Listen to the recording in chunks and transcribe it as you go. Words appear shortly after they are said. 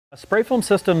Spray Foam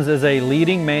Systems is a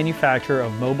leading manufacturer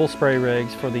of mobile spray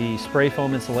rigs for the spray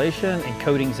foam installation and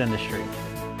coatings industry.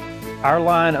 Our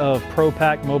line of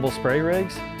ProPack mobile spray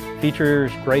rigs features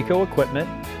Graco equipment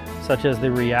such as the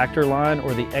Reactor line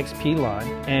or the XP line,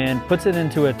 and puts it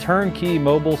into a turnkey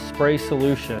mobile spray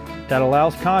solution that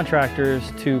allows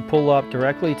contractors to pull up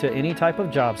directly to any type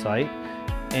of job site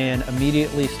and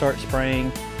immediately start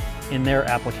spraying in their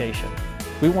application.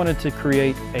 We wanted to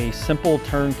create a simple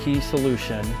turnkey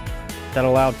solution that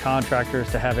allowed contractors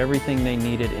to have everything they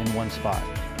needed in one spot.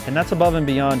 And that's above and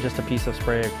beyond just a piece of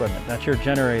spray equipment. That's your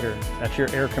generator, that's your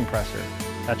air compressor,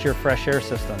 that's your fresh air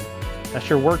system,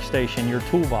 that's your workstation, your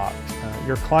toolbox,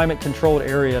 your climate controlled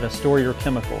area to store your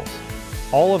chemicals.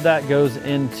 All of that goes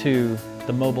into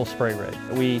the mobile spray rig.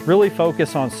 We really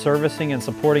focus on servicing and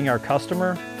supporting our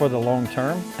customer for the long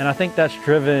term, and I think that's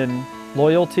driven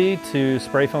loyalty to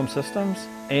Spray Foam Systems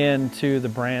and to the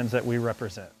brands that we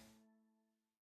represent.